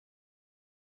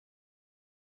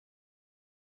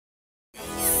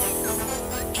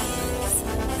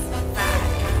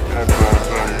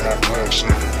I'm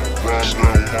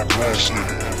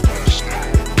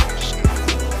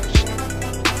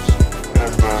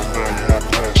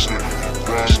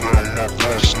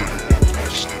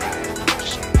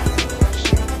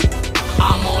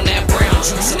on that brown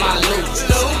juice in my loot.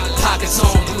 Pockets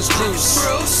on Bruce.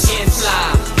 Skin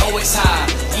fly, always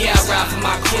high. Yeah, I ride for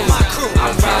my crew.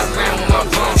 I'm riding around with my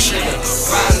bum shit.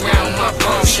 Riding around with my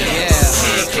bum shit.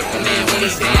 Can't kick the man when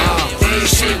he's down. Ain't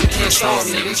shit, we can't stop,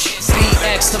 niggas.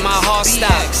 BX to my heart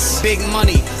stops. Big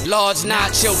money, large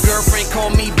notch. Your girlfriend call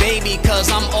me baby,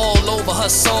 cause I'm all over her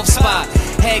soft spot.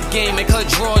 Head game, make her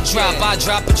draw drop. I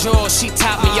drop a jaw, she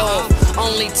top me off.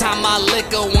 Only time I lick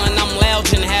her when I'm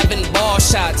lounging, having ball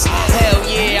shots. Hell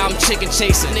yeah, I'm chicken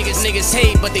chasing. Niggas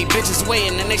hate, but they bitches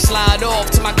waiting. And they slide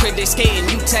off to my crib, they skating.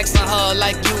 You texting her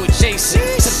like you adjacent.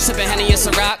 Sipping Henny and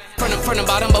Ciroc. Front and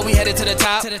bottom, but we headed to the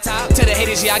top. To the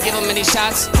haters, yeah, I give them many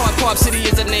shots. Quad City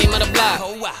is the name of the block.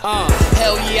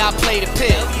 Hell yeah, I play the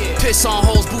pit. Piss on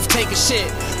hoes, booth taking shit.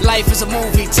 Life is a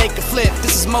movie, take a flip.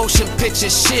 This is motion picture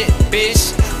shit,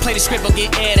 bitch. Play the script or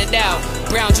get edited out.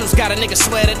 Brown juice got a nigga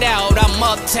sweated out. I'm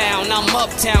uptown,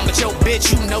 but yo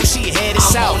bitch, you know she headed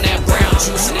south. I'm on that brown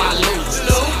juice in my loot.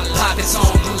 Pockets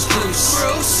on Bruce.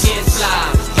 Skin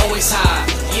fly, always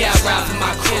high. Yeah, I ride for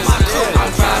my crew. I'm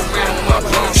riding around with my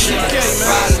bum shit.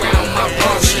 Riding around with my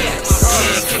bum shit.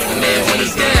 Can't kick the man when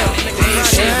he's down.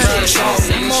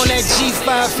 I'm on that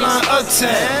G5 flying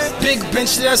uptown. Big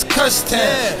bench, that's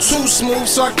Kustom. Too smooth,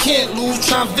 so I can't lose.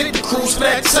 Tryna Vic the cruise for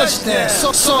that touchdown.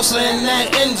 Saucer in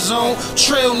that end zone.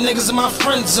 Trail niggas in my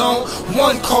friend zone.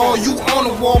 One call, you on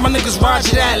the wall. My niggas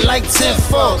roger that like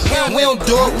 10-4. We don't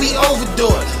do it, we overdo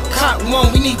it. Cop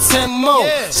one, we need 10 more.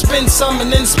 Spend some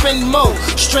and then spend more.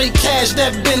 Straight cash,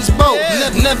 that Benz boat.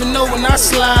 Never know when I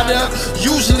slide up.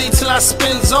 Usually till I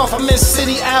spins off. I'm in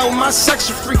City Owl, my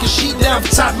section freaking sheet down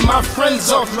for top of my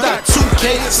friends off. Got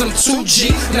 2K, some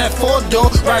 2G, and that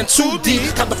 4-door riding 2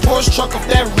 deep. Got the Porsche truck off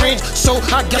that range, so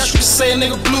I guess you could say a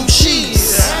nigga blue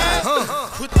cheese.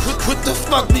 What the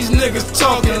fuck these niggas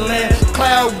talking, man?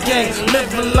 Cloud gang,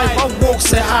 living life, I walk,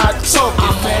 say how I talk it,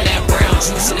 I'm man. on that brown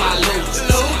juice in my loot.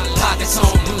 Pockets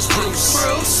on Bruce.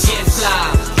 Skin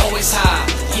fly, always high.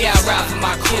 Yeah, I ride for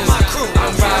my crew.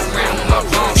 I'm riding around with my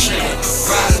bum shit.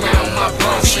 Riding around with my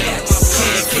bum shit.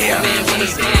 Can't kick a man when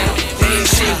he's down. Ain't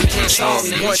shit, we can't stop,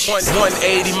 niggas.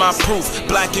 180 my proof,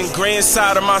 black and gray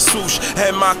inside of my swoosh.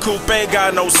 And my coupe ain't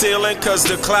got no ceiling, cause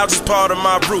the clouds is part of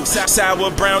my roof.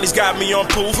 Sour brownies got me on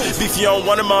poof. Beefy on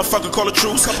one, a motherfucker call a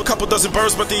truce. Couple dozen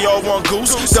birds, but they all want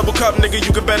goose. Double cup, nigga,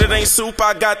 you can bet it ain't soup.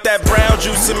 I got that brown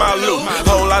juice in my loop.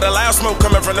 Whole lot of loud smoke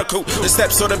coming from the coupe. The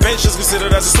steps or the bench is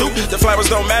considered as a stoop. The flowers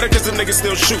don't matter, cause the niggas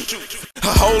still shoot.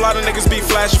 A whole lot of niggas be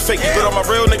flashing fake, but all my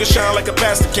real niggas shine like a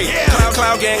pasta cake.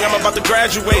 Cloud gang, I'm about to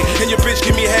graduate, and your bitch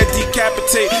give me head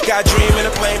decapitate. Got a dream in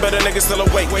a plane, but a nigga still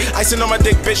awake. Icing on my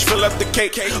dick, bitch, fill up the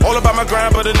cake. All about my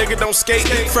grind, but a nigga don't skate.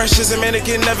 Fresh as a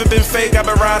mannequin, never been fake. I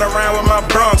been riding around with my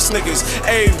Bronx niggas,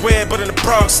 everywhere but in the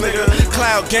Bronx, nigga.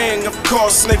 Cloud gang, of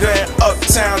course, nigga, and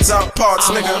uptowns, out parts,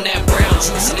 nigga. I'm on that brown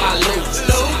juice in my loot.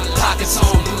 Pockets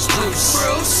on Bruce.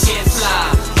 Skin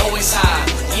fly, always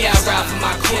high. Yeah, I ride for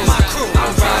my crew.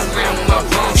 I'm riding around with my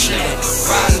bum shit.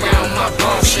 Riding around with my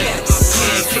bum shit.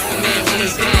 Can't kick the man when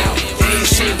he's down. Ain't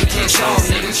shit, we can't stop,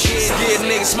 niggas. Yeah,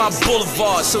 niggas, my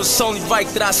boulevard, so it's only right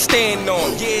that I stand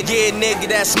on it. Yeah, nigga,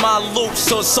 that's my loop,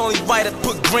 so it's only right I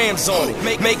put grams on it.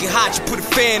 Make it hot, you put a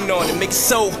fan on it. Make it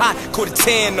so hot, put a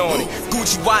tan on it.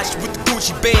 Gucci watch with the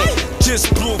Gucci band,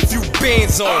 just blew a few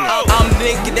bands on it. I'm the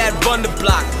nigga that run the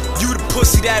block. You the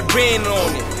pussy that ran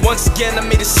on it. Once again, I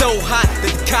made it so hot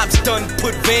that the cops done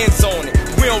put vans on it.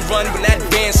 We don't run when that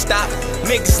van stop.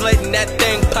 Niggas letting that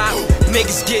thing pop.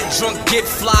 Niggas get drunk, get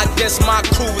fly. Guess my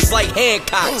crew is like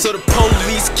Hancock. So the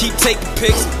police keep taking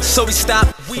pics, so we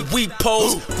stop. We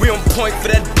pose. We on point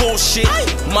for that bullshit.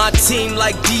 My team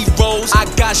like D-Rose. I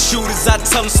got shooters, I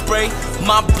tell them spray.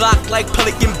 My block like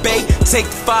Pelican Bay. Take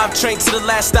the 5 train to the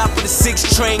last stop for the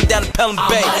 6 train down to Pelham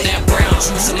Bay. I'm on that brown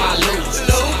juice in my loot.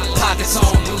 Pockets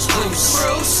on Bruce.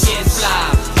 Skin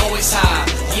fly, always high.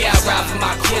 Yeah, I ride for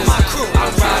my crew.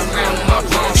 I'm riding around with my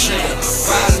bum shit.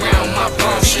 Riding around with my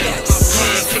bum shit.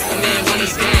 Can't kick the man when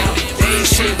he's down. Ain't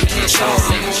shit, we can't stop.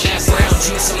 I'm on that brown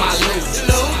juice in my loot.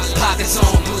 Pockets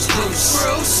on Bruce.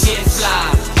 Skin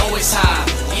fly, always high.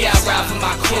 Yeah, I ride for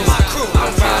my crew. I'm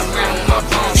riding around with my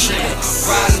bum shit.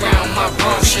 Riding around with my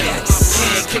bum shit.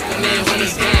 Can't kick the man when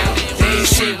he's down. Ain't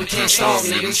shit, we can't stop,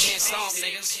 niggas.